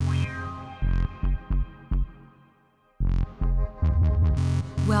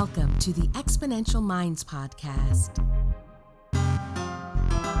Welcome to the Exponential Minds podcast.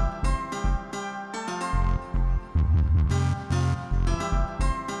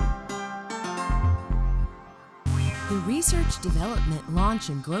 The research, development, launch,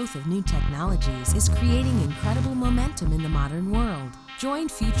 and growth of new technologies is creating incredible momentum in the modern world. Join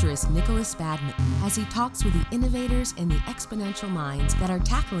futurist Nicholas Badminton as he talks with the innovators and the exponential minds that are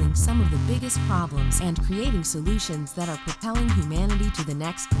tackling some of the biggest problems and creating solutions that are propelling humanity to the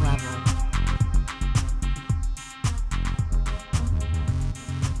next level.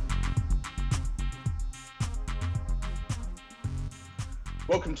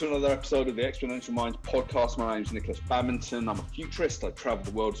 Welcome to another episode of the Exponential Minds podcast. My name is Nicholas Badminton. I'm a futurist. I travel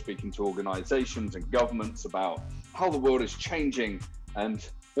the world speaking to organizations and governments about how the world is changing and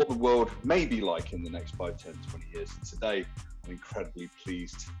what the world may be like in the next 5, 10, 20 years. And today, I'm incredibly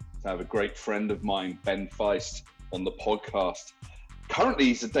pleased to have a great friend of mine, Ben Feist, on the podcast. Currently,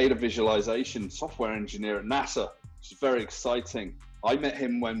 he's a data visualization software engineer at NASA, which is very exciting. I met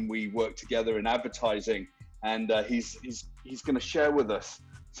him when we worked together in advertising, and he's going to share with us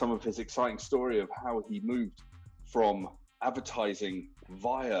some of his exciting story of how he moved from advertising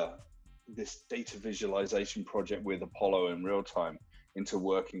via this data visualization project with Apollo in real time into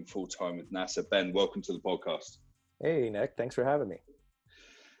working full-time with NASA. Ben, welcome to the podcast. Hey, Nick. Thanks for having me.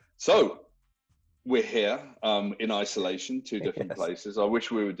 So we're here in isolation, two different places. I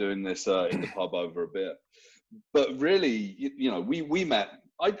wish we were doing this in the pub over a beer. But really, we met,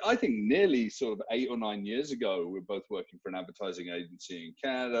 I think, nearly sort of 8 or 9 years ago. We were both working for an advertising agency in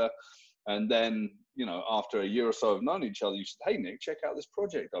Canada. And then, after a year or so of knowing each other, you said, hey, Nick, check out this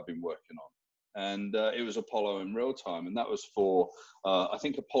project I've been working on. And it was Apollo in real time. And that was for, I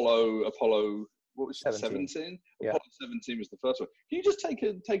think, Apollo, what was it, 17? Yeah. Apollo 17 was the first one. Can you just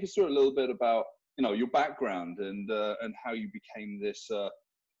take us through a little bit about, your background and how you became this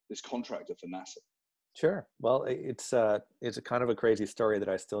contractor for NASA? Sure. Well, it's a kind of a crazy story that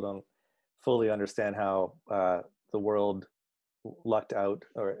I still don't fully understand how the world lucked out,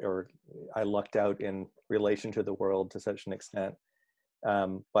 or I lucked out in relation to the world to such an extent.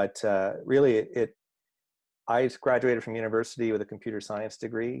 But really, I graduated from university with a computer science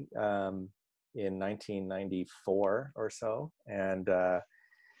degree in 1994 or so, and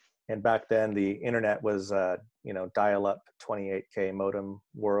back then the internet was dial-up 28K modem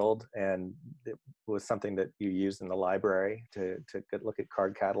world, and it was something that you used in the library to look at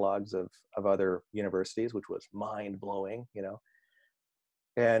card catalogs of other universities, which was mind-blowing,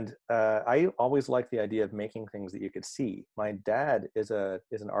 And I always liked the idea of making things that you could see. My dad is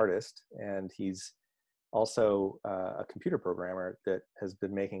an artist, and he's also a computer programmer that has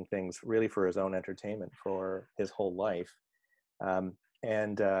been making things really for his own entertainment for his whole life.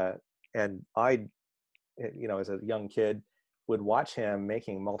 And I, as a young kid, would watch him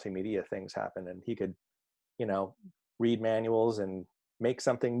making multimedia things happen, and he could, read manuals and make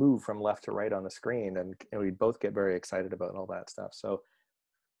something move from left to right on the screen, and we'd both get very excited about all that stuff. So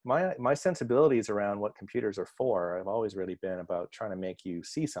my sensibilities around what computers are for, I've always really been about trying to make you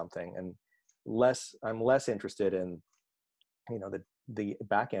see something, and I'm less interested in, the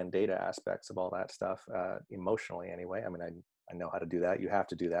back end data aspects of all that stuff, emotionally anyway. I mean, I know how to do that. You have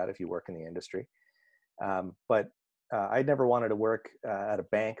to do that if you work in the industry. But I never wanted to work at a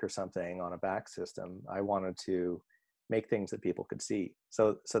bank or something on a back system. I wanted to make things that people could see.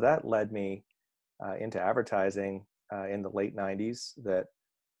 So that led me into advertising in the late 90s.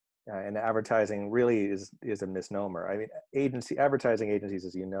 And advertising really is a misnomer. I mean, advertising agencies,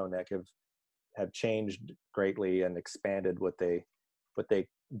 as you know, Nick, have changed greatly and expanded what they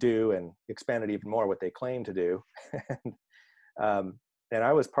do, and expanded even more what they claim to do. And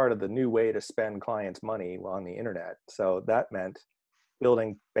I was part of the new way to spend clients' money on the internet. So that meant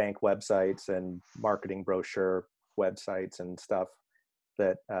building bank websites and marketing brochure websites and stuff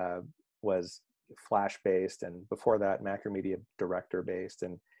that was Flash-based, and before that, Macromedia Director-based.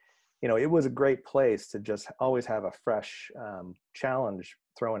 And it was a great place to just always have a fresh challenge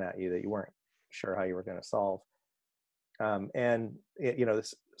thrown at you that you weren't sure how you were going to solve.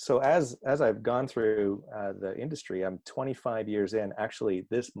 So as I've gone through the industry, I'm 25 years in. Actually,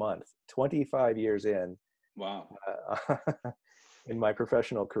 this month, 25 years in. Wow. In my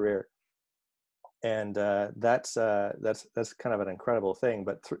professional career, and that's kind of an incredible thing.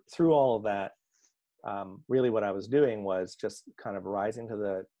 But through all of that, really what I was doing was just kind of rising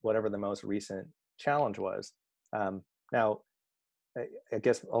to whatever the most recent challenge was. Now, I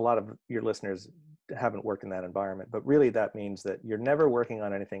guess a lot of your listeners haven't worked in that environment, but really that means that you're never working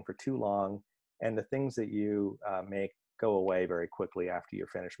on anything for too long, and the things that you make go away very quickly after you're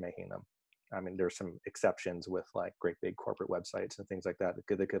finished making them. I mean, there's some exceptions with like great big corporate websites and things like that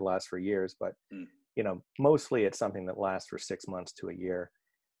that could last for years, but you know, mostly it's something that lasts for 6 months to a year.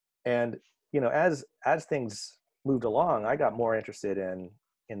 And you know, as things moved along, I got more interested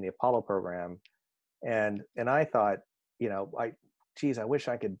in the Apollo program, and I thought, you know, geez, I wish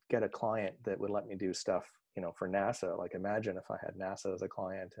I could get a client that would let me do stuff, you know, for NASA. Like, imagine if I had NASA as a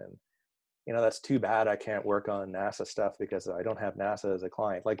client, and you know, that's too bad I can't work on NASA stuff because I don't have NASA as a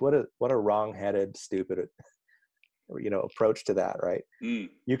client. Like, what a wrong-headed, stupid, you know, approach to that, right?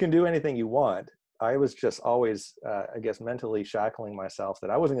 You can do anything you want. I was just always, I guess, mentally shackling myself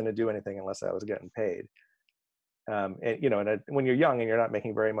that I wasn't going to do anything unless I was getting paid. And you know, and when you're young and you're not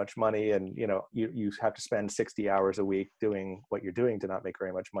making very much money, and you know, you have to spend 60 hours a week doing what you're doing to not make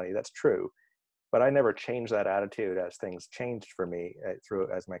very much money. That's true, but I never changed that attitude as things changed for me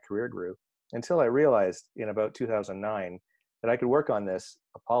as my career grew, until I realized in about 2009 that I could work on this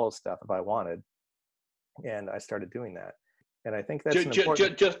Apollo stuff if I wanted, and I started doing that. And I think that's an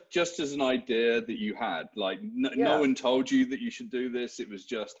important... just as an idea that you had, like no one told you that you should do this. It was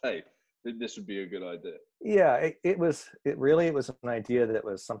just, hey, this would be a good idea. Yeah, it was an idea that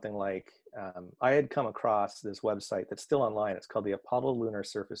was something like, I had come across this website that's still online. It's called the Apollo Lunar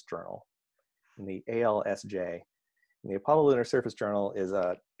Surface Journal, in the ALSJ. And the Apollo Lunar Surface Journal is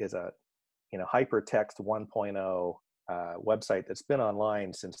a you know, hypertext 1.0 website that's been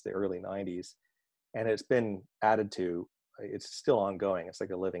online since the early 90s, and it's been added to. It's still ongoing. It's like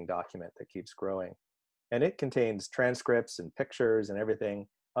a living document that keeps growing, and it contains transcripts and pictures and everything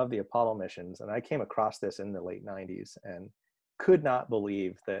of the Apollo missions. And I came across this in the late 90s and could not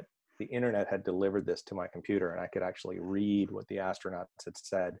believe that the internet had delivered this to my computer, and I could actually read what the astronauts had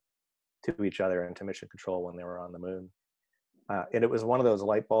said to each other and to mission control when they were on the moon. And it was one of those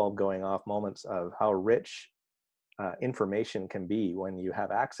light bulb going off moments of how rich information can be when you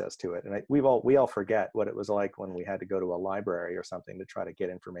have access to it. And we all forget what it was like when we had to go to a library or something to try to get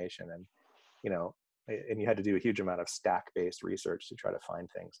information, and you know, and you had to do a huge amount of stack-based research to try to find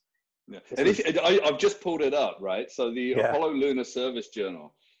things. Yeah. And I've just pulled it up, right? So the Apollo Lunar Service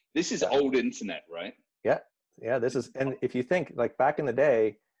Journal. This is old internet, right? Yeah. This is, and if you think like back in the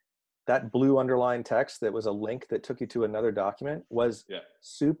day, that blue underlined text that was a link that took you to another document was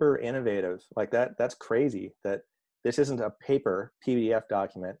super innovative. Like that's crazy that this isn't a paper PDF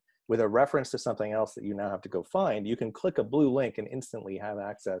document with a reference to something else that you now have to go find. You can click a blue link and instantly have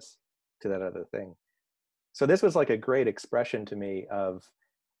access to that other thing. So this was like a great expression to me of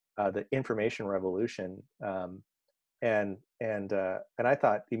the information revolution. And I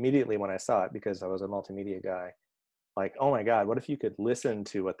thought immediately when I saw it, because I was a multimedia guy, like, oh my God, what if you could listen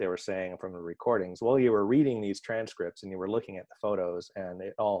to what they were saying from the recordings while you were reading these transcripts and you were looking at the photos, and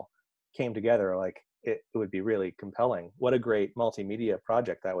it all came together? Like, it would be really compelling. What a great multimedia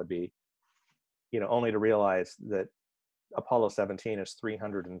project that would be, you know, only to realize that Apollo 17 is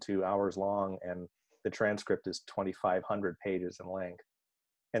 302 hours long and the transcript is 2,500 pages in length.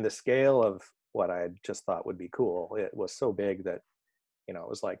 And the scale of what I had just thought would be cool, it was so big that, you know, it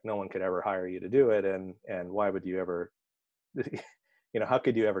was like no one could ever hire you to do it. And why would you ever, you know, how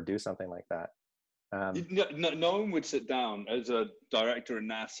could you ever do something like that? No one would sit down as a director in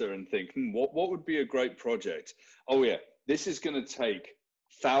NASA and think, what would be a great project? Oh yeah, this is going to take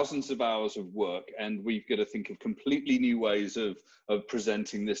thousands of hours of work, and we've got to think of completely new ways of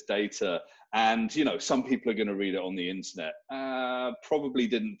presenting this data. And, you know, some people are going to read it on the internet. Probably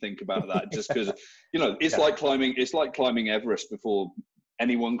didn't think about that just because, you know, it's like climbing Everest before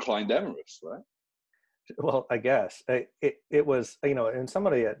anyone climbed Everest, right? Well, I guess it was, you know, and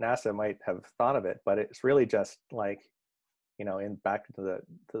somebody at NASA might have thought of it, but it's really just like, you know, back to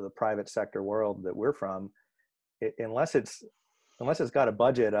the private sector world that we're from, unless it's got a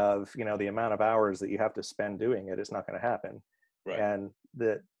budget of, you know, the amount of hours that you have to spend doing it, it's not going to happen. Right. And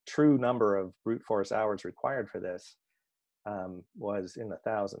the true number of brute force hours required for this was in the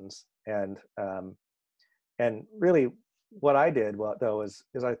thousands. And really what I did, though, is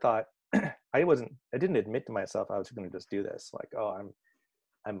I thought, I didn't admit to myself I was going to just do this. Like, oh,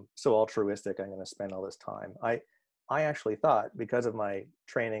 I'm so altruistic, I'm going to spend all this time. I actually thought, because of my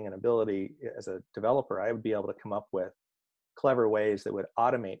training and ability as a developer, I would be able to come up with clever ways that would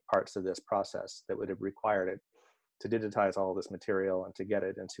automate parts of this process that would have required it to digitize all this material and to get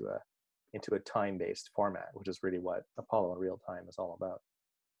it into a time-based format, which is really what Apollo in real time is all about.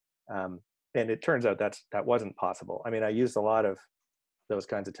 And it turns out that wasn't possible. I mean, I used a lot of those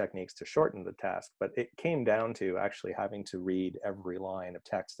kinds of techniques to shorten the task, but it came down to actually having to read every line of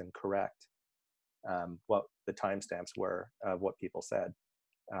text and correct what the timestamps were of what people said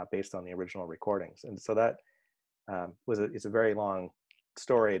based on the original recordings. And so that it's a very long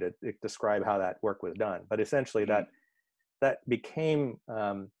story to describe how that work was done. But essentially that became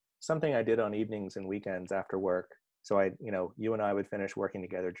something I did on evenings and weekends after work. So you and I would finish working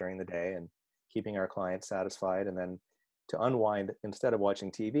together during the day and keeping our clients satisfied. And then to unwind, instead of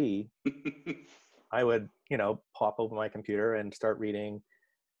watching TV, I would, pop open my computer and start reading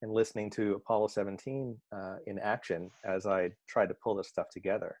and listening to Apollo 17 in action as I tried to pull this stuff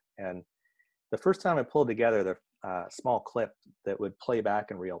together. And the first time I pulled together the small clip that would play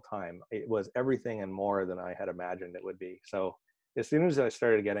back in real time, it was everything and more than I had imagined it would be. So as soon as I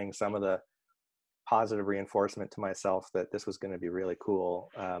started getting some of the positive reinforcement to myself that this was going to be really cool,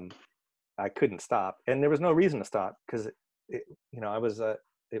 I couldn't stop. And there was no reason to stop because,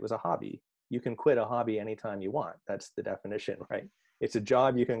 it was a hobby. You can quit a hobby anytime you want. That's the definition, right? It's a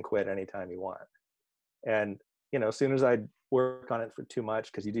job you can quit anytime you want. And, as soon as I'd work on it for too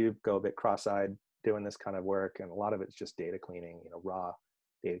much, because you do go a bit cross-eyed doing this kind of work, and a lot of it's just data cleaning, raw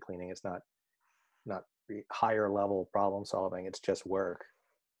data cleaning. It's not higher level problem solving. It's just work.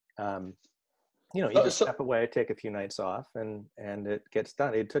 You just step away, take a few nights off, and it gets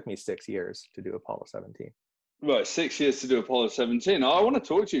done. It took me 6 years to do Apollo 17. Right, 6 years to do Apollo 17. I want to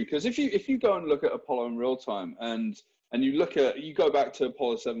talk to you because if you go and look at Apollo in real time and you go back to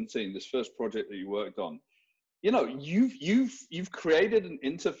Apollo 17, this first project that you worked on, you've created an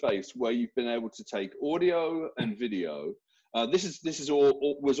interface where you've been able to take audio and video. This is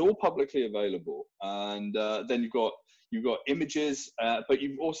all publicly available, and then you've got images, but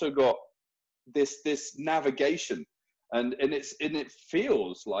you've also got this navigation, and it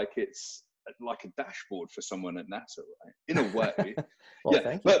feels like it's like a dashboard for someone at NASA, right? In a way. Well, yeah,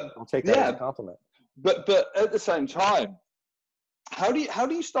 thank you. But I'll take that as a compliment. But at the same time, how do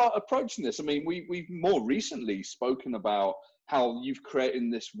you start approaching this? I mean, we've more recently spoken about how you've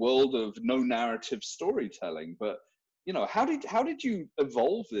created this world of no narrative storytelling, but how did you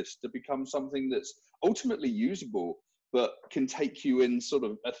evolve this to become something that's ultimately usable, but can take you in sort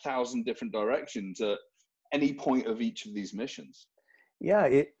of 1,000 different directions at any point of each of these missions? Yeah,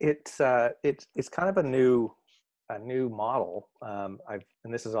 it's kind of a new model.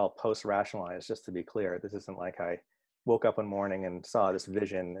 And this is all post-rationalized, just to be clear. This isn't like I woke up one morning and saw this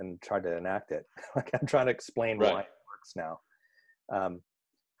vision and tried to enact it. Like I'm trying to explain why it works now.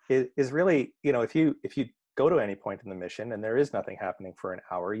 It is really, if you go to any point in the mission and there is nothing happening for an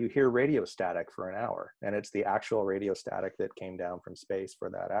hour, you hear radio static for an hour, and it's the actual radio static that came down from space for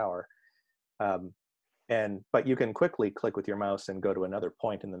that hour. But you can quickly click with your mouse and go to another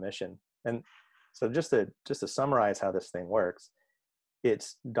point in the mission. And so just to summarize how this thing works,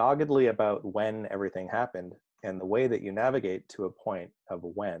 it's doggedly about when everything happened. And the way that you navigate to a point of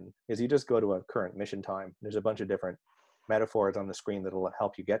when is you just go to a current mission time. There's a bunch of different metaphors on the screen that'll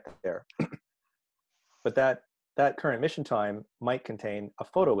help you get there. But that current mission time might contain a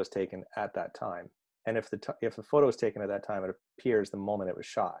photo was taken at that time. And if the photo was taken at that time, it appears the moment it was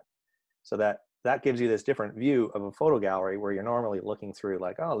shot. So that gives you this different view of a photo gallery where you're normally looking through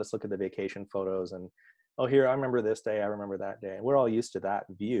like, oh, let's look at the vacation photos, and oh, here, I remember this day, I remember that day. And we're all used to that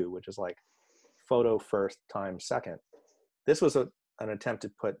view, which is like photo first, time second. This was an attempt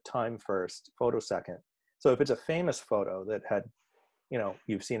to put time first, photo second. So if it's a famous photo that had,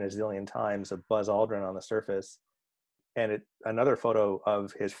 you've seen a zillion times of Buzz Aldrin on the surface, and another photo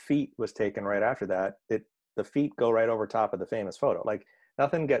of his feet was taken right after that, the feet go right over top of the famous photo. Like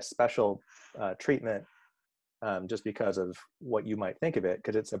nothing gets special treatment just because of what you might think of it,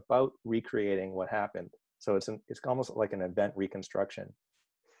 because it's about recreating what happened. So it's almost like an event reconstruction.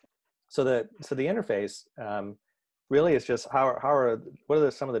 So the interface really is just what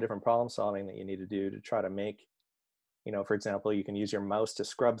are some of the different problem solving that you need to do to try to make, for example, you can use your mouse to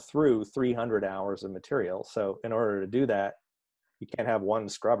scrub through 300 hours of material. So in order to do that, you can't have one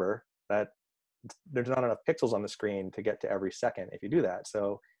scrubber. There's not enough pixels on the screen to get to every second if you do that.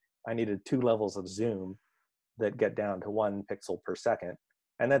 So I needed 2 levels of zoom that get down to 1 pixel per second.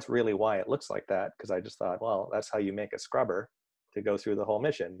 And that's really why it looks like that, because I just thought, well, that's how you make a scrubber to go through the whole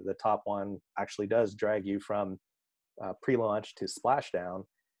mission. The top one actually does drag you from pre-launch to splashdown.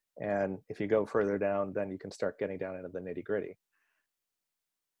 And if you go further down, then you can start getting down into the nitty-gritty.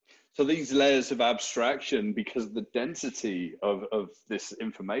 So these layers of abstraction, because of the density of this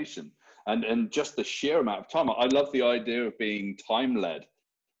information and just the sheer amount of time, I love the idea of being time-led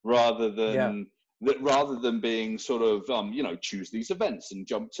rather than being sort of, choose these events and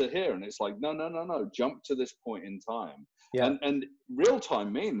jump to here. And it's like, no, jump to this point in time. Yeah. And real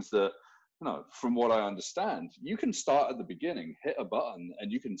time means that, from what I understand, you can start at the beginning, hit a button,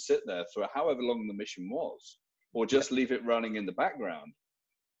 and you can sit there for however long the mission was, or just leave it running in the background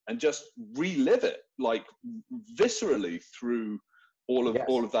and just relive it like viscerally through all of Yes.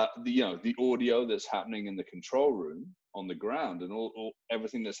 all of that, the audio that's happening in the control room on the ground, and all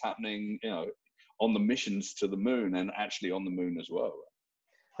everything that's happening, on the missions to the moon and actually on the moon as well.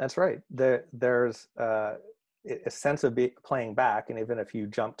 That's right. There's a sense of playing back, and even if you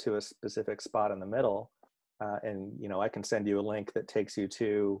jump to a specific spot in the middle, and I can send you a link that takes you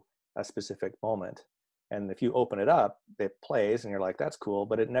to a specific moment, and if you open it up, it plays, and you're like, "That's cool,"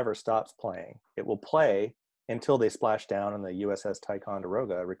 but it never stops playing. It will play until they splash down, and the USS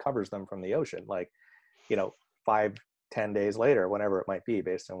Ticonderoga recovers them from the ocean, 5-10 days later, whenever it might be,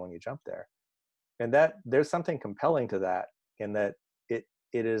 based on when you jump there. And that there's something compelling to that, in that it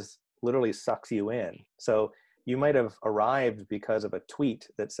is literally sucks you in. So you might have arrived because of a tweet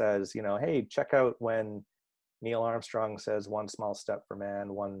that says, hey, check out when Neil Armstrong says, "One small step for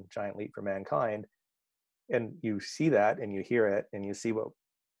man, one giant leap for mankind." And you see that and you hear it and you see what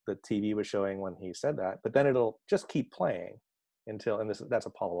the TV was showing when he said that, but then it'll just keep playing until, and that's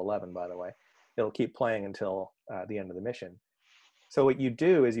Apollo 11, by the way, it'll keep playing until the end of the mission. So what you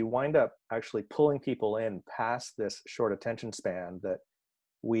do is you wind up actually pulling people in past this short attention span that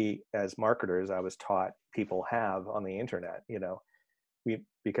we, as marketers, I was taught people have on the internet.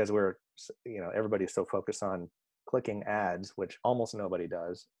 Because we're, everybody's so focused on clicking ads, which almost nobody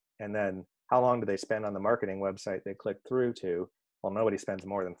does. And then how long do they spend on the marketing website they click through to? Well, nobody spends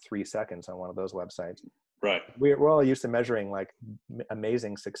more than 3 seconds on one of those websites. Right. We're all used to measuring like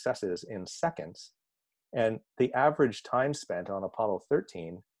amazing successes in seconds. And the average time spent on Apollo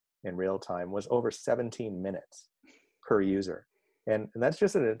 13 in real time was over 17 minutes per user. And that's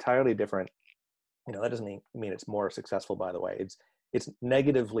just an entirely different, that doesn't mean it's more successful, by the way. It's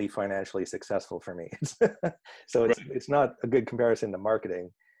negatively financially successful for me. So it's not a good comparison to marketing,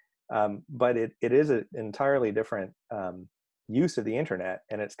 but it is an entirely different use of the internet.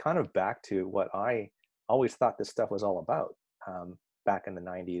 And it's kind of back to what I always thought this stuff was all about back in the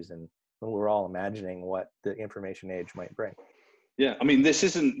 90s, and when we were all imagining what the information age might bring. Yeah, I mean, this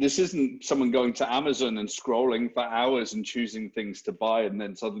isn't someone going to Amazon and scrolling for hours and choosing things to buy and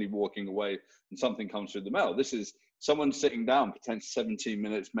then suddenly walking away and something comes through the mail. This is someone sitting down, potentially 17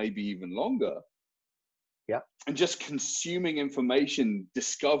 minutes, maybe even longer. Yeah. And just consuming information,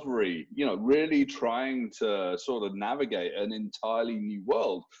 discovery, really trying to sort of navigate an entirely new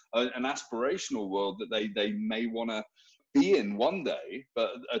world, an aspirational world that they may want to be in one day,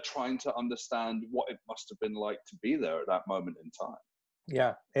 but are trying to understand what it must have been like to be there at that moment in time.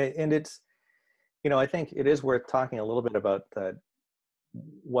 Yeah. And it's, I think it is worth talking a little bit about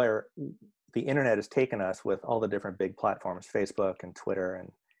where the internet has taken us with all the different big platforms, Facebook and Twitter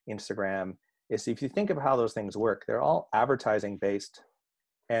and Instagram, is if you think of how those things work, they're all advertising based.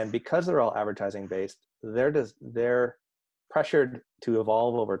 And because they're all advertising based, they're pressured to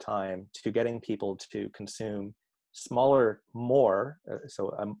evolve over time to getting people to consume so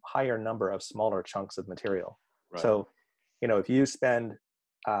a higher number of smaller chunks of material. Right. So, if you spend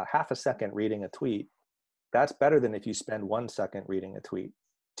half a second reading a tweet, that's better than if you spend 1 second reading a tweet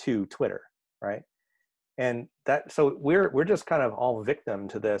to Twitter, right? And so we're just kind of all victim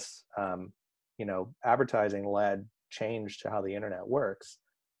to this, advertising-led change to how the internet works.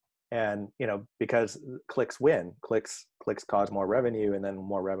 And, because clicks win, clicks cause more revenue, and then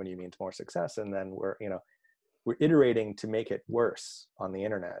more revenue means more success. And then we're iterating to make it worse on the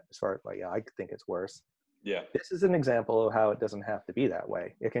internet. As far as I think it's worse. Yeah. This is an example of how it doesn't have to be that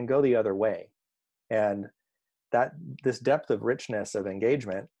way. It can go the other way. And this depth of richness of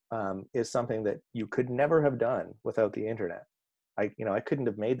engagement is something that you could never have done without the internet. I couldn't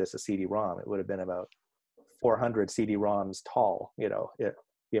have made this a CD-ROM. It would have been about 400 CD-ROMs tall,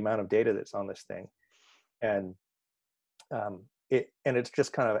 the amount of data that's on this thing. And it's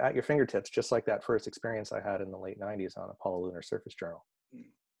just kind of at your fingertips, just like that first experience I had in the late 90s on Apollo Lunar Surface Journal.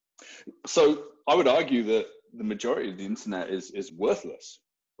 So I would argue that the majority of the internet is worthless,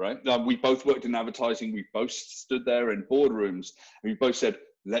 right? We both worked in advertising. We both stood there in boardrooms, and we both said,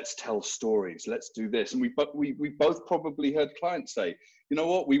 let's tell stories, let's do this. And we both probably heard clients say, you know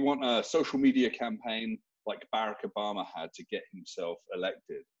what, we want a social media campaign like Barack Obama had to get himself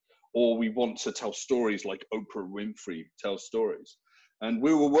elected. Or we want to tell stories like Oprah Winfrey tells stories. And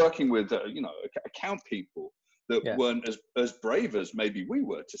we were working with, account people that weren't as brave as maybe we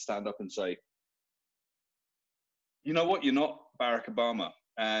were to stand up and say, you know what, you're not Barack Obama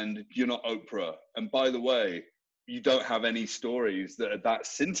and you're not Oprah. And by the way, you don't have any stories that are that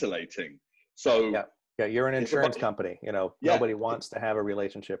scintillating. So yeah, you're an insurance company. Nobody wants to have a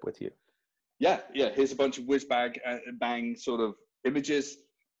relationship with you. Yeah. Here's a bunch of bang sort of images.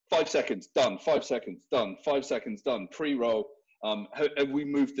 5 seconds, done. 5 seconds, done. 5 seconds, done. Pre-roll. Have we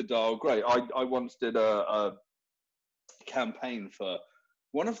moved the dial? Great. I once did a campaign for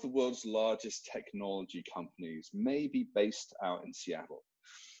one of the world's largest technology companies, maybe based out in Seattle.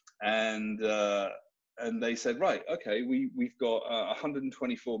 And they said, right, okay, we've got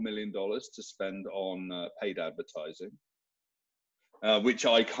 $124 million to spend on paid advertising, which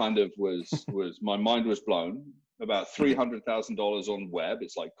I kind of was my mind was blown. About $300,000 on web.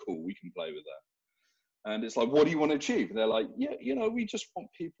 It's like, cool, we can play with that. And it's like, what do you want to achieve? And they're like, yeah, we just want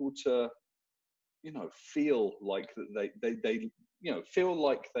people to, feel like they feel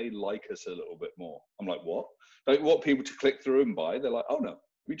like they like us a little bit more. I'm like, what? Don't want people to click through and buy. They're like, oh no,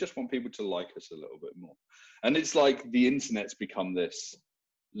 we just want people to like us a little bit more. And it's like the internet's become this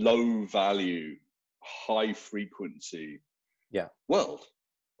low value, high frequency world,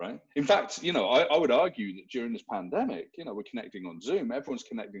 right? In fact, I would argue that during this pandemic, we're connecting on Zoom. Everyone's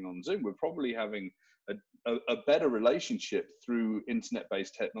connecting on Zoom. We're probably having a better relationship through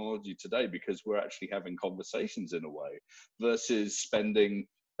internet-based technology today because we're actually having conversations in a way versus spending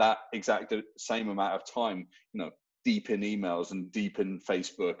that exact same amount of time, deep in emails and deep in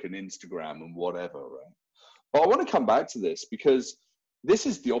Facebook and Instagram and whatever, right? But I want to come back to this because this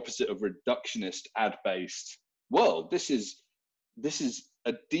is the opposite of reductionist ad-based world. This is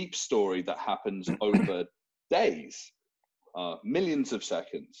a deep story that happens over days, millions of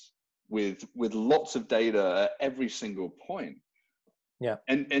seconds, with lots of data at every single point. Yeah.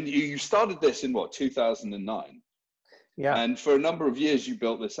 And you started this in 2009. Yeah. And for a number of years you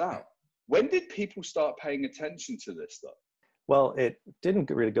built this out. When did people start paying attention to this stuff? Well, it didn't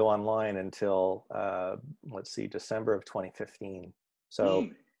really go online until December of 2015. So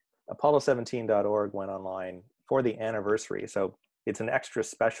Apollo17.org went online for the anniversary. So it's an extra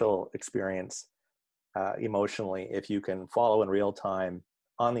special experience emotionally if you can follow in real time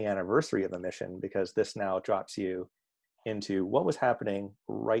on the anniversary of the mission, because this now drops you into what was happening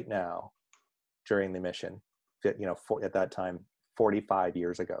right now during the mission. At that time, 45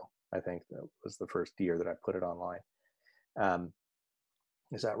 years ago, I think that was the first year that I put it online.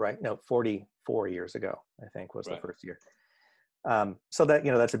 Is that right? No, 44 years ago, I think was the first year. So that,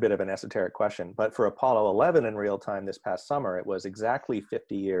 that's a bit of an esoteric question, but for Apollo 11 in real time this past summer, it was exactly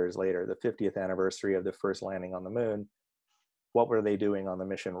 50 years later, the 50th anniversary of the first landing on the moon. What were they doing on the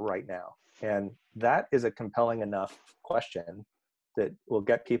mission right now? And that is a compelling enough question that will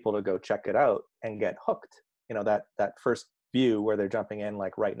get people to go check it out and get hooked. That first view where they're jumping in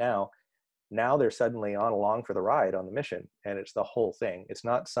like right now they're suddenly along for the ride on the mission, and it's the whole thing. It's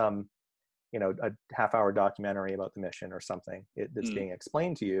not some, a half-hour documentary about the mission or something that's being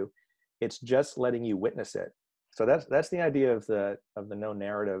explained to you. It's just letting you witness it. So that's the idea of the no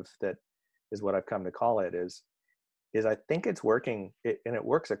narrative, that is what I've come to call it, is I think it's working, and it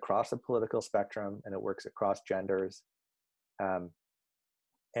works across the political spectrum, and it works across genders. And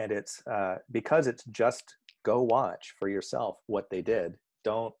it's because it's just go watch for yourself what they did.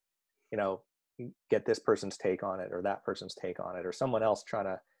 Don't, get this person's take on it or that person's take on it, or someone else trying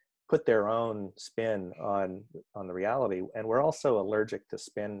to put their own spin on the reality. And we're also allergic to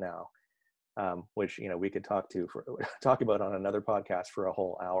spin now, which, we could talk about on another podcast for a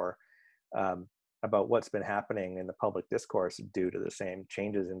whole hour, about what's been happening in the public discourse due to the same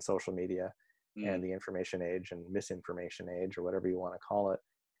changes in social media and the information age and misinformation age, or whatever you want to call it.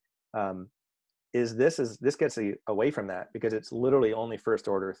 This gets away from that, because it's literally only first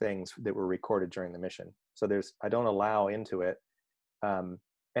order things that were recorded during the mission. So I don't allow into it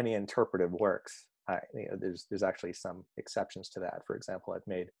any interpretive works. There's actually some exceptions to that. For example, I've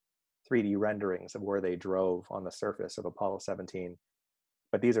made 3D renderings of where they drove on the surface of Apollo 17,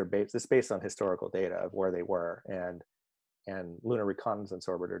 but these are based on historical data of where they were, and Lunar Reconnaissance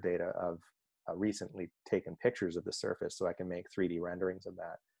Orbiter data of recently taken pictures of the surface, so I can make 3D renderings of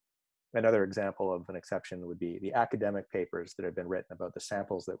that. Another example of an exception would be the academic papers that have been written about the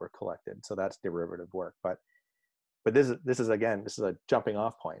samples that were collected. So that's derivative work. But this is a jumping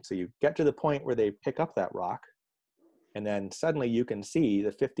off point. So you get to the point where they pick up that rock, and then suddenly you can see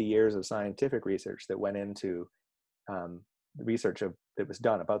the 50 years of scientific research that went into the research that was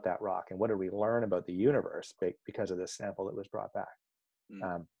done about that rock, and what did we learn about the universe because of this sample that was brought back.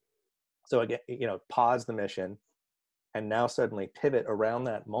 So again, pause the mission, and now suddenly pivot around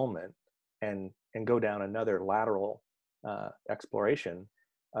that moment and go down another lateral exploration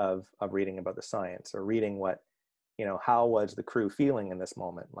of reading about the science, or reading what, how was the crew feeling in this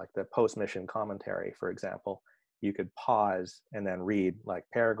moment, like the post-mission commentary, for example. You could pause and then read like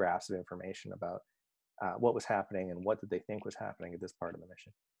paragraphs of information about what was happening and what did they think was happening at this part of the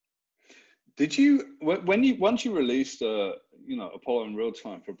mission. Did you, once you released Apollo in real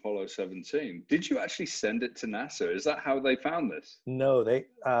time for Apollo 17. Did you actually send it to NASA? Is that how they found this? No,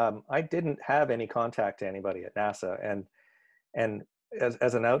 I didn't have any contact to anybody at NASA, and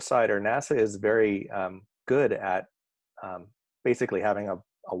as an outsider, NASA is very good at basically having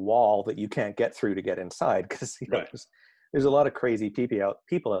a wall that you can't get through to get inside, because Right. there's a lot of crazy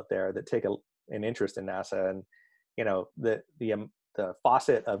people out there that take an interest in NASA, and the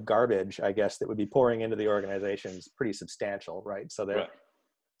faucet of garbage, I guess, that would be pouring into the organization is pretty substantial, right? So Right.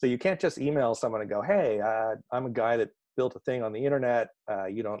 so you can't just email someone and go, hey, I'm a guy that built a thing on the internet.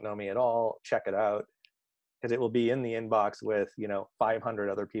 You don't know me at all. Check it out. Because it will be in the inbox with, 500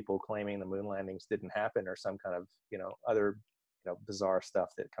 other people claiming the moon landings didn't happen, or some kind of, other, bizarre stuff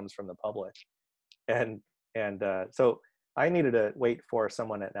that comes from the public. And so I needed to wait for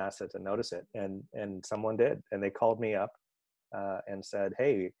someone at NASA to notice it. And someone did. And they called me up and said,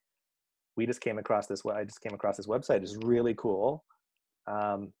 hey, I just came across this website. It's really cool.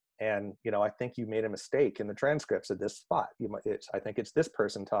 And I think you made a mistake in the transcripts at this spot. I think it's this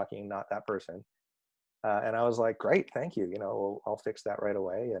person talking, not that person. And I was like, great, thank you. I'll fix that right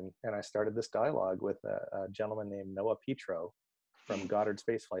away. And I started this dialogue with a gentleman named Noah Petro from Goddard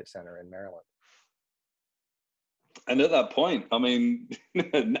Space Flight Center in Maryland. And at that point,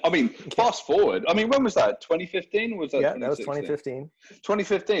 fast forward. When was that? 2015? Was that? Yeah, that was 2015.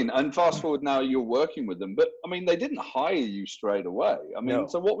 2015. And fast forward now, you're working with them. But they didn't hire you straight away. No.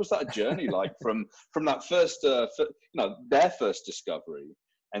 So what was that journey like from that first, their first discovery,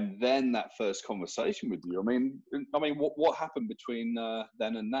 and then that first conversation with you? What happened between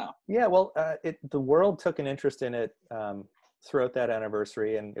then and now? Yeah, well, the world took an interest in it throughout that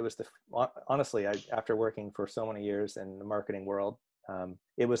anniversary, and it was honestly, after working for so many years in the marketing world,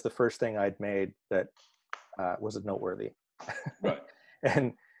 it was the first thing I'd made that was noteworthy. Right.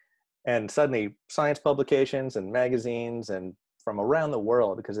 and suddenly, science publications and magazines and from around the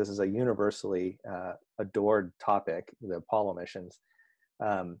world, because this is a universally adored topic, the Apollo missions,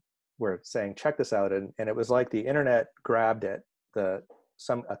 were saying, check this out. And it was like the internet grabbed it, a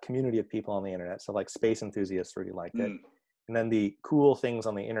community of people on the internet. So like space enthusiasts really liked it. And then the cool things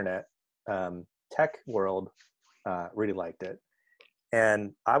on the internet, tech world really liked it.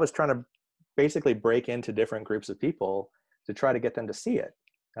 And I was trying to basically break into different groups of people to try to get them to see it.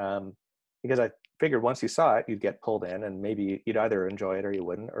 Because I figured once you saw it, you'd get pulled in, and maybe you'd either enjoy it or you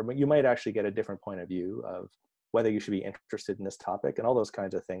wouldn't, or you might actually get a different point of view of whether you should be interested in this topic, and all those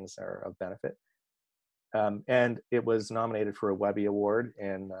kinds of things are of benefit. And it was nominated for a Webby Award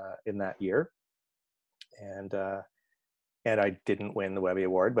in that year. And I didn't win the Webby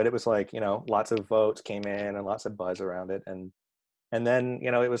Award, but it was like, lots of votes came in and lots of buzz around it. And then,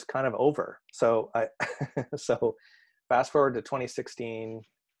 it was kind of over. So so fast forward to 2016,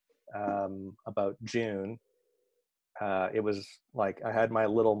 about June, it was like I had my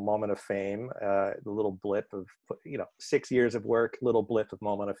little moment of fame, the little blip of, 6 years of work, little blip of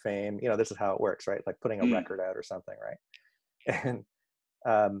moment of fame. This is how it works, right? Like putting a record out or something, right?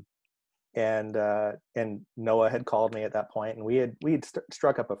 And Noah had called me at that point, and we'd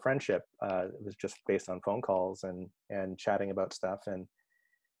struck up a friendship. It was just based on phone calls and chatting about stuff. And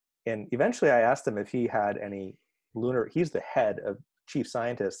eventually I asked him if he had any he's the chief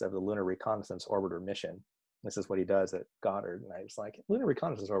scientist of the Lunar Reconnaissance Orbiter mission. This is what he does at Goddard. And I was like, Lunar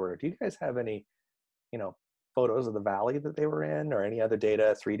Reconnaissance Orbiter, do you guys have any, photos of the valley that they were in, or any other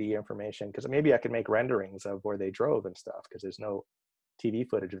data, 3D information? Because maybe I could make renderings of where they drove and stuff, because there's no TV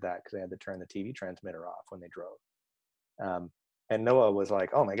footage of that, because they had to turn the TV transmitter off when they drove. And Noah was like,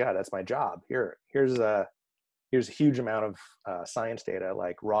 oh my God, that's my job. Here's a huge amount of science data,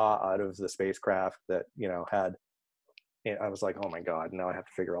 like raw out of the spacecraft that, had, I was like, oh my God, now I have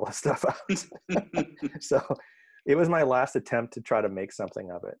to figure all this stuff out. So it was my last attempt to try to make something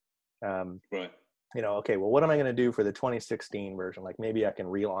of it. Right. Okay, well, what am I going to do for the 2016 version? Like maybe I can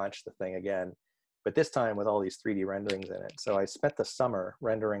relaunch the thing again, but this time with all these 3D renderings in it. So I spent the summer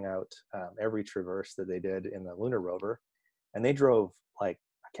rendering out every traverse that they did in the lunar rover. And they drove like,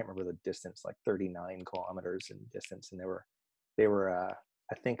 I can't remember the distance, like 39 kilometers in distance. And they were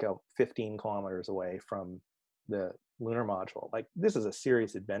I think 15 kilometers away from the lunar module. Like this is a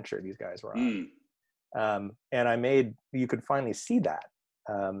serious adventure these guys were on. And you could finally see that.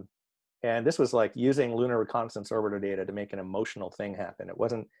 And this was like using Lunar Reconnaissance Orbiter data to make an emotional thing happen. It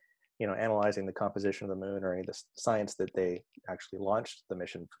wasn't, analyzing the composition of the moon or any of the science that they actually launched the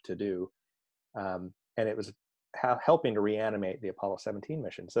mission to do. And it was helping to reanimate the Apollo 17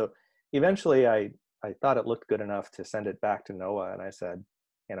 mission. So eventually I thought it looked good enough to send it back to Noah. And I said,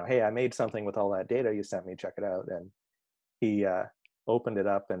 hey, I made something with all that data you sent me, check it out. And he opened it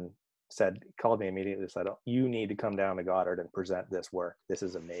up and called me immediately, said, "Oh, you need to come down to Goddard and present this work. This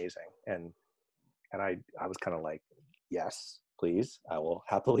is amazing." And I was kind of like, "Yes, please, I will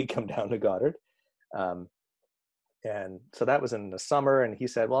happily come down to Goddard." And so that was in the summer, and he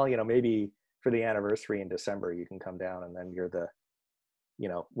said, "Well, maybe for the anniversary in December, you can come down, and then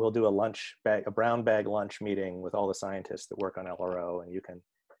we'll do a brown bag lunch meeting with all the scientists that work on LRO, and you can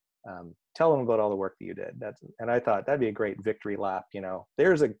tell them about all the work that you did." And I thought that'd be a great victory lap.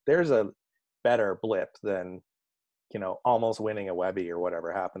 There's a better blip than, almost winning a Webby or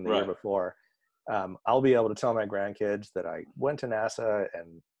whatever happened the year before. I'll be able to tell my grandkids that I went to NASA,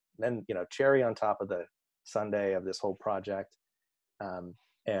 and then, cherry on top of the sundae of this whole project.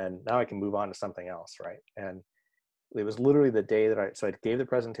 And now I can move on to something else. Right. And it was literally the day that I gave the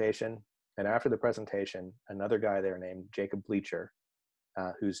presentation, and after the presentation, another guy there named Jacob Bleacher,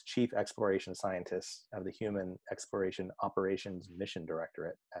 who's Chief Exploration Scientist of the Human Exploration Operations Mission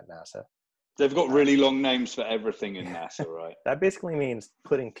Directorate at NASA. They've got really long names for everything in NASA, right? That basically means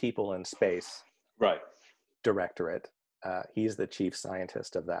putting people in space. Right. Directorate. He's the chief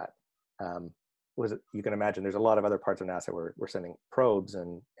scientist of that. You can imagine there's a lot of other parts of NASA where we're sending probes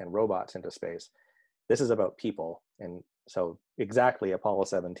and robots into space. This is about people. And so exactly Apollo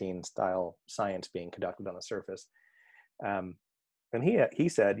 17 style science being conducted on the surface. And he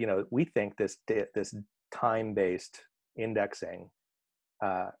said, we think this time-based indexing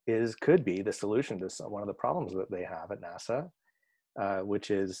could be the solution to one of the problems that they have at NASA, which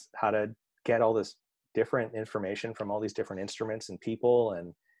is how to get all this different information from all these different instruments and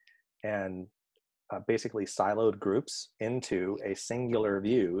people and basically siloed groups into a singular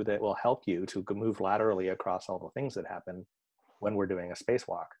view that will help you to move laterally across all the things that happen when we're doing a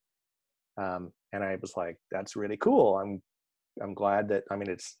spacewalk. And I was like, that's really cool. I'm glad that,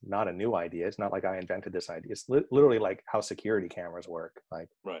 it's not a new idea. It's not like I invented this idea. It's literally like how security cameras work. Like,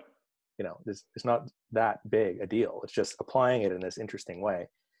 right. It's not that big a deal. It's just applying it in this interesting way.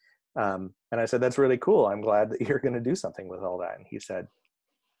 And I said, that's really cool. I'm glad that you're going to do something with all that. And he said,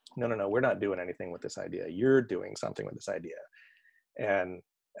 no, we're not doing anything with this idea. You're doing something with this idea. And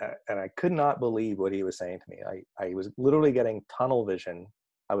I could not believe what he was saying to me. I was literally getting tunnel vision.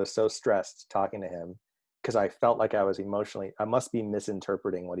 I was so stressed talking to him because I felt like I must be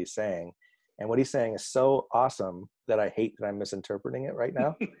misinterpreting what he's saying. And what he's saying is so awesome that I hate that I'm misinterpreting it right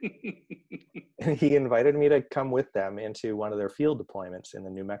now. And he invited me to come with them into one of their field deployments in the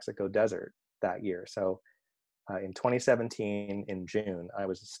New Mexico desert that year. So in 2017, in June, I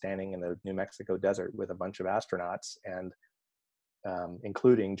was standing in the New Mexico desert with a bunch of astronauts, and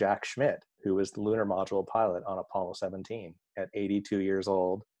including Jack Schmitt, who was the lunar module pilot on Apollo 17 at 82 years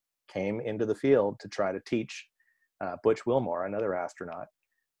old, came into the field to try to teach Butch Wilmore, another astronaut,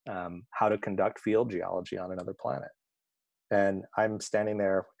 how to conduct field geology on another planet. And I'm standing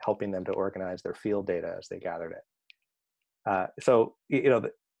there helping them to organize their field data as they gathered it. So,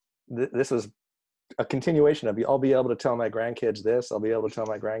 this was a continuation of, I'll be able to tell my grandkids this, I'll be able to tell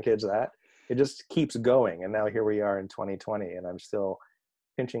my grandkids that. It just keeps going. And now here we are in 2020, and I'm still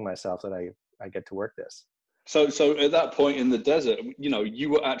pinching myself that I get to work this. So at that point in the desert, you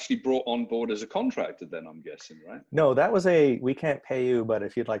were actually brought on board as a contractor then, I'm guessing, right? No, that was we can't pay you, but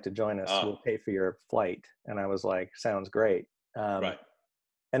if you'd like to join us, we'll pay for your flight. And I was like, sounds great. Right.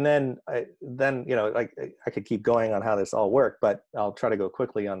 And then I could keep going on how this all worked, but I'll try to go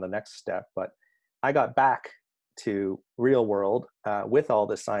quickly on the next step. But I got back to real world with all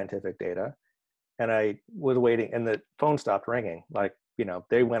this scientific data, and I was waiting, and the phone stopped ringing. Like,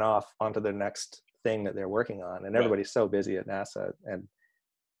 they went off onto the next thing that they're working on, and everybody's so busy at NASA. And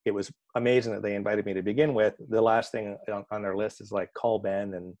it was amazing that they invited me to begin with. The last thing on their list is like, call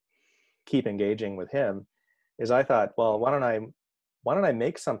Ben and keep engaging with him. Is I thought, well, why don't I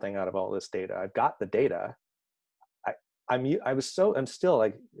make something out of all this data? I've got the data. I'm still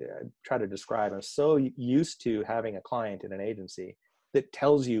like, I try to describe, I'm so used to having a client in an agency that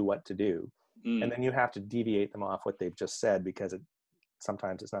tells you what to do. And then you have to deviate them off what they've just said, because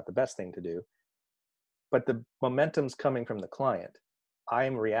sometimes it's not the best thing to do. But the momentum's coming from the client.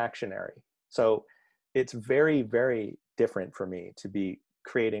 I'm reactionary. So it's very, very different for me to be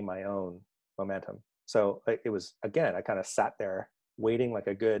creating my own momentum. So it was, again, I kind of sat there waiting like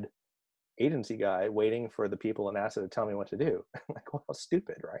a good agency guy, waiting for the people in NASA to tell me what to do. Like, well,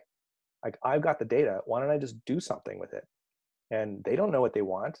 stupid, right? Like, I've got the data. Why don't I just do something with it? And they don't know what they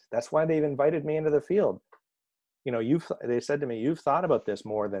want. That's why they've invited me into the field. They said to me, you've thought about this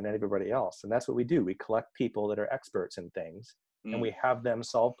more than anybody else. And that's what we do. We collect people that are experts in things, and we have them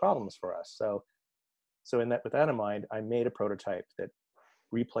solve problems for us. So with that in mind, I made a prototype that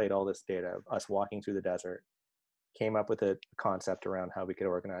replayed all this data of us walking through the desert, came up with a concept around how we could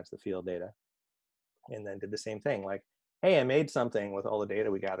organize the field data, and then did the same thing. Like, hey, I made something with all the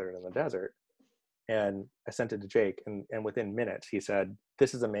data we gathered in the desert, and I sent it to Jake, and within minutes he said,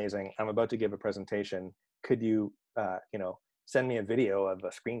 "This is amazing. I'm about to give a presentation. Could you, send me a video of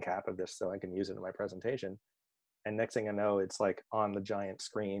a screen cap of this so I can use it in my presentation?" And next thing I know, it's like on the giant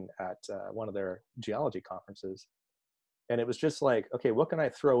screen at one of their geology conferences. And it was just like, okay, what can I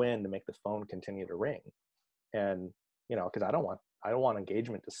throw in to make the phone continue to ring? And, because I don't want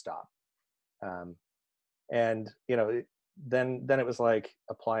engagement to stop. Then it was like,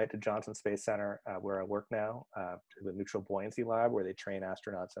 apply it to Johnson Space Center, where I work now, to the Neutral Buoyancy Lab, where they train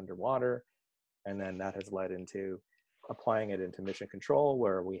astronauts underwater. And then that has led into applying it into mission control,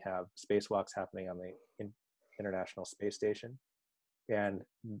 where we have spacewalks happening on the International Space Station. And,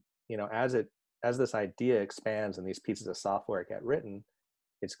 as this idea expands and these pieces of software get written,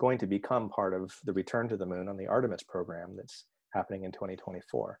 it's going to become part of the return to the moon on the Artemis program that's happening in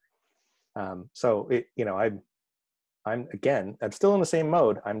 2024. I'm still in the same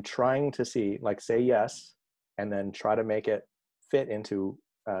mode. I'm trying to say yes, and then try to make it fit into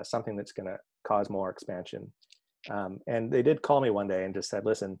something that's going to cause more expansion. And they did call me one day and just said,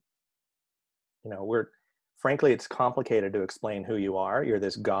 listen, frankly, it's complicated to explain who you are. You're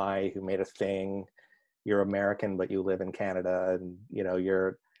this guy who made a thing. You're American, but you live in Canada, and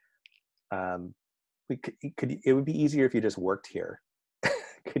you're. It would be easier if you just worked here.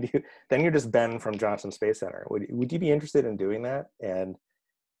 Could you? Then you're just Ben from Johnson Space Center. Would you be interested in doing that? And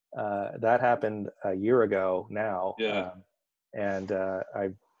that happened a year ago now. Yeah.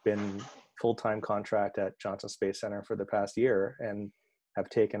 I've been full-time contract at Johnson Space Center for the past year, and have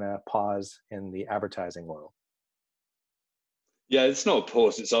taken a pause in the advertising world. Yeah, it's not a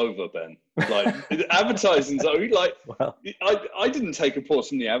pause, it's over, Ben. Like, advertising's over. Like, well, I didn't take a pause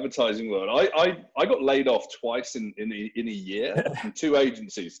from the advertising world. I got laid off twice in a year from two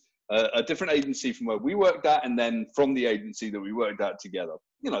agencies. A different agency from where we worked at, and then from the agency that we worked at together.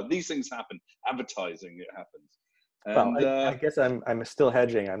 These things happen. Advertising, it happens. And, well, I guess I'm still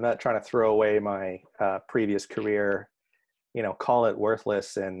hedging. I'm not trying to throw away my previous career, call it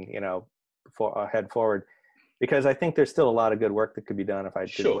worthless, and head forward, because I think there's still a lot of good work that could be done if I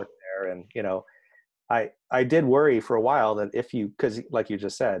did work there. And I did worry for a while that because like you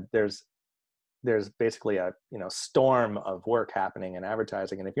just said, there's basically a storm of work happening in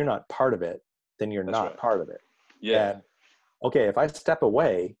advertising, and if you're not part of it, then you're not part of it. Yeah. And, okay, if I step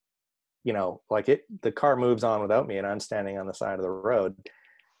away, the car moves on without me, and I'm standing on the side of the road.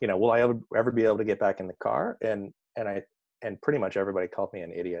 Will I ever be able to get back in the car? And pretty much everybody called me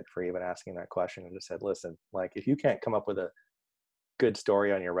an idiot for even asking that question, and just said, listen, like, if you can't come up with a good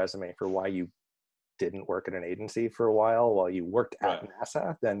story on your resume for why you didn't work at an agency for a while you worked at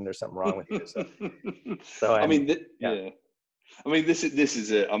NASA, then there's something wrong with you. So I mean, this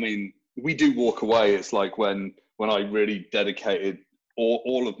is it. I mean, we do walk away. It's like when I really dedicated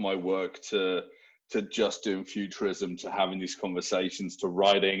all of my work to just doing futurism, to having these conversations, to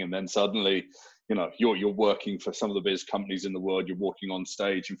writing, and then suddenly, you're working for some of the biggest companies in the world. You're walking on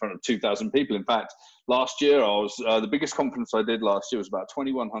stage in front of 2,000 people. In fact, last year I was the biggest conference I did last year was about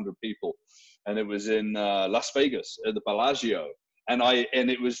 2,100 people, and it was in Las Vegas at the Bellagio, and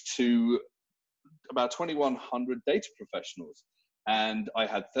it was to about 2,100 data professionals, and I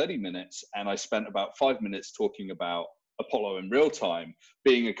had 30 minutes, and I spent about 5 minutes talking about Apollo in real time,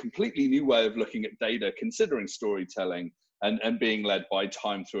 being a completely new way of looking at data, considering storytelling, and being led by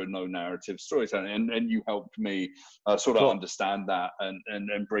time through a no narrative storytelling. And you helped me sort of understand that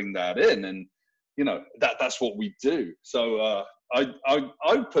and bring that in. And, that's what we do. So I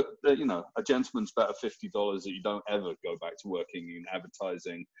put, a gentleman's bet of $50 that you don't ever go back to working in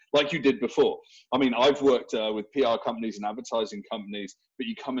advertising like you did before. I mean, I've worked with PR companies and advertising companies, but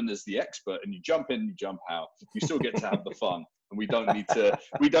you come in as the expert and you jump in, you jump out. You still get to have the fun, and we don't need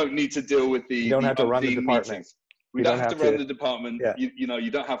to deal with the. You don't have to run the department. Meetings. We don't have to run the department. Yeah.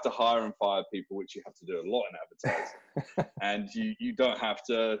 You don't have to hire and fire people, which you have to do a lot in advertising. And you don't have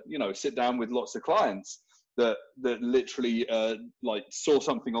to, sit down with lots of clients that literally saw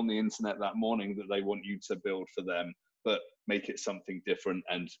something on the internet that morning that they want you to build for them, but make it something different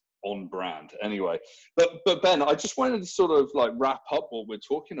and on brand. Anyway, but Ben, I just wanted to sort of wrap up what we're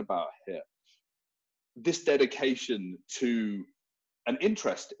talking about here. This dedication to an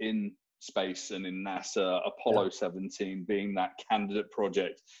interest in space and in NASA, Apollo 17 being that candidate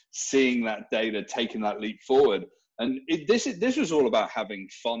project, seeing that data, taking that leap forward. And this was all about having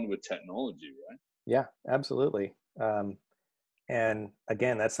fun with technology, right? Yeah, absolutely. And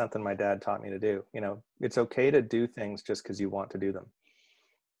again, that's something my dad taught me to do. It's okay to do things just because you want to do them.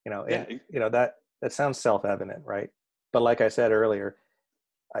 that sounds self-evident, right? But like I said earlier,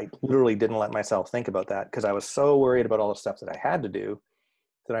 I literally didn't let myself think about that because I was so worried about all the stuff that I had to do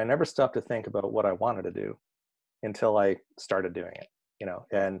that I never stopped to think about what I wanted to do until I started doing it,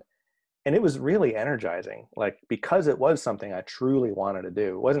 and it was really energizing, like, because it was something I truly wanted to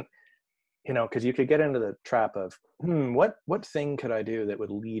do. It wasn't, because you could get into the trap of, what thing could I do that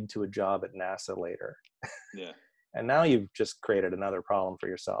would lead to a job at NASA later? Yeah. And now you've just created another problem for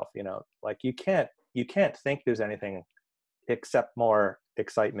yourself, like you can't think there's anything except more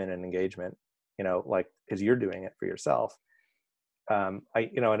excitement and engagement, like, because you're doing it for yourself. And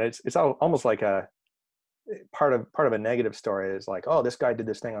it's almost like a part of a negative story is like, oh, this guy did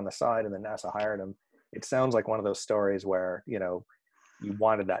this thing on the side and then NASA hired him. It sounds like one of those stories where, you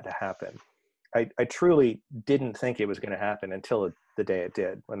wanted that to happen. I truly didn't think it was going to happen until the day it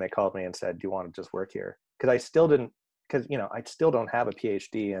did, when they called me and said, do you want to just work here? Because I still don't have a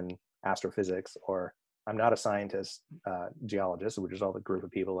PhD in astrophysics, or I'm not a scientist, geologist, which is all the group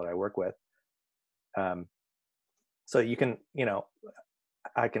of people that I work with. So you can,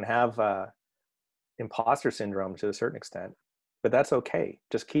 I can have imposter syndrome to a certain extent, but that's okay.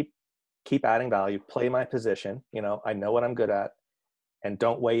 Just keep adding value, play my position. I know what I'm good at, and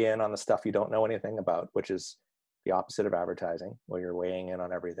don't weigh in on the stuff you don't know anything about, which is the opposite of advertising, where you're weighing in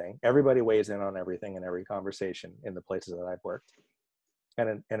on everything. Everybody weighs in on everything in every conversation in the places that I've worked.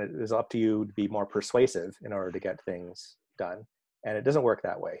 And it is up to you to be more persuasive in order to get things done. And it doesn't work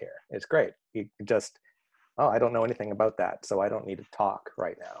that way here. It's great. You just, I don't know anything about that, so I don't need to talk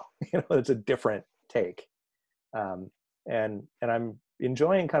right now. It's a different take. And I'm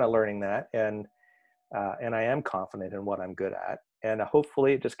enjoying kind of learning that. And I am confident in what I'm good at. And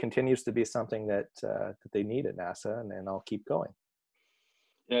hopefully it just continues to be something that they need at NASA, and then I'll keep going.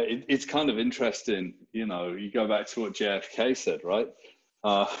 Yeah, it's kind of interesting. You go back to what JFK said, right?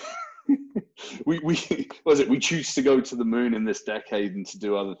 We choose to go to the moon in this decade and to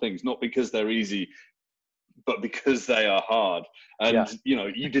do other things, not because they're easy, but because they are hard. And,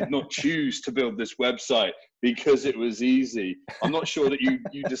 you did not choose to build this website because it was easy. I'm not sure that you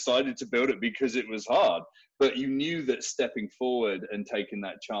decided to build it because it was hard, but you knew that stepping forward and taking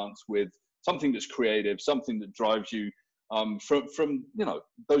that chance with something that's creative, something that drives you from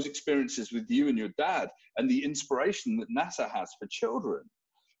those experiences with you and your dad, and the inspiration that NASA has for children.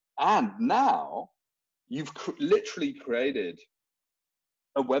 And now you've literally created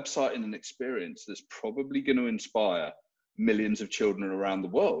a website and an experience that's probably going to inspire millions of children around the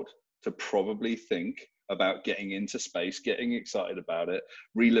world to probably think about getting into space, getting excited about it,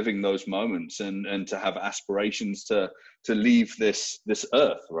 reliving those moments, and to have aspirations to leave this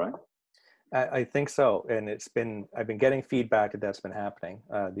earth, right? I think so. And I've been getting feedback that's been happening.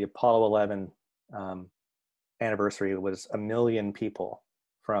 The Apollo 11 anniversary was 1 million people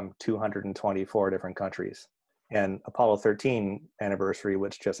from 224 different countries. And Apollo 13 anniversary,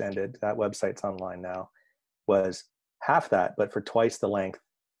 which just ended, that website's online now, was half that, but for twice the length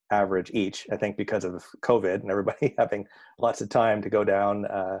average each, I think because of COVID and everybody having lots of time to go down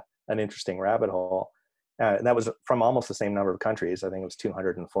an interesting rabbit hole. And that was from almost the same number of countries. I think it was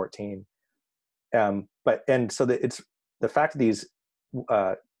 214. So it's the fact that these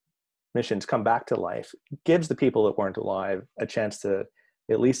missions come back to life gives the people that weren't alive a chance to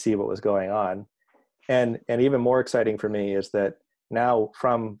at least see what was going on. And even more exciting for me is that now,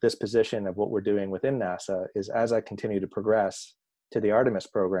 from this position of what we're doing within NASA, is as I continue to progress to the Artemis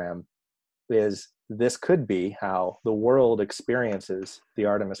program, is this could be how the world experiences the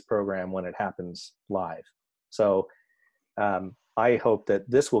Artemis program when it happens live. So I hope that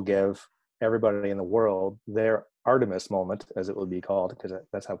this will give everybody in the world their Artemis moment, as it would be called, because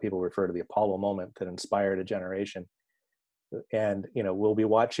that's how people refer to the Apollo moment that inspired a generation. And, we'll be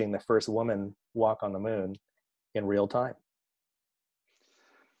watching the first woman walk on the moon in real time.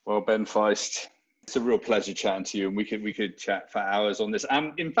 Well, Ben Feist, it's a real pleasure chatting to you, and we could chat for hours on this.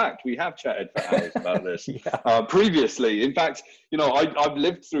 And in fact, we have chatted for hours about this previously. In fact, I've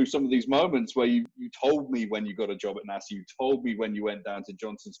lived through some of these moments where you told me when you got a job at NASA, you told me when you went down to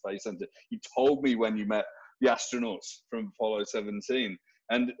Johnson Space Center, you told me when you met the astronauts from Apollo 17.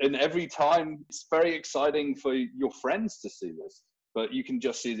 And every time it's very exciting for your friends to see this, but you can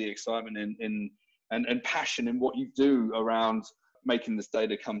just see the excitement and passion in what you do around making this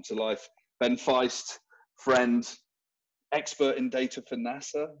data come to life. Ben Feist, friend, expert in data for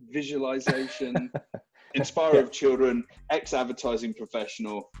NASA, visualization, inspirer of children, ex-advertising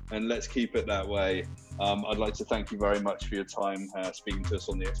professional, and let's keep it that way. I'd like to thank you very much for your time speaking to us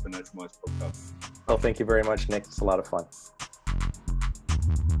on the Exponential Minds podcast. Well, thank you very much, Nick. It's a lot of fun.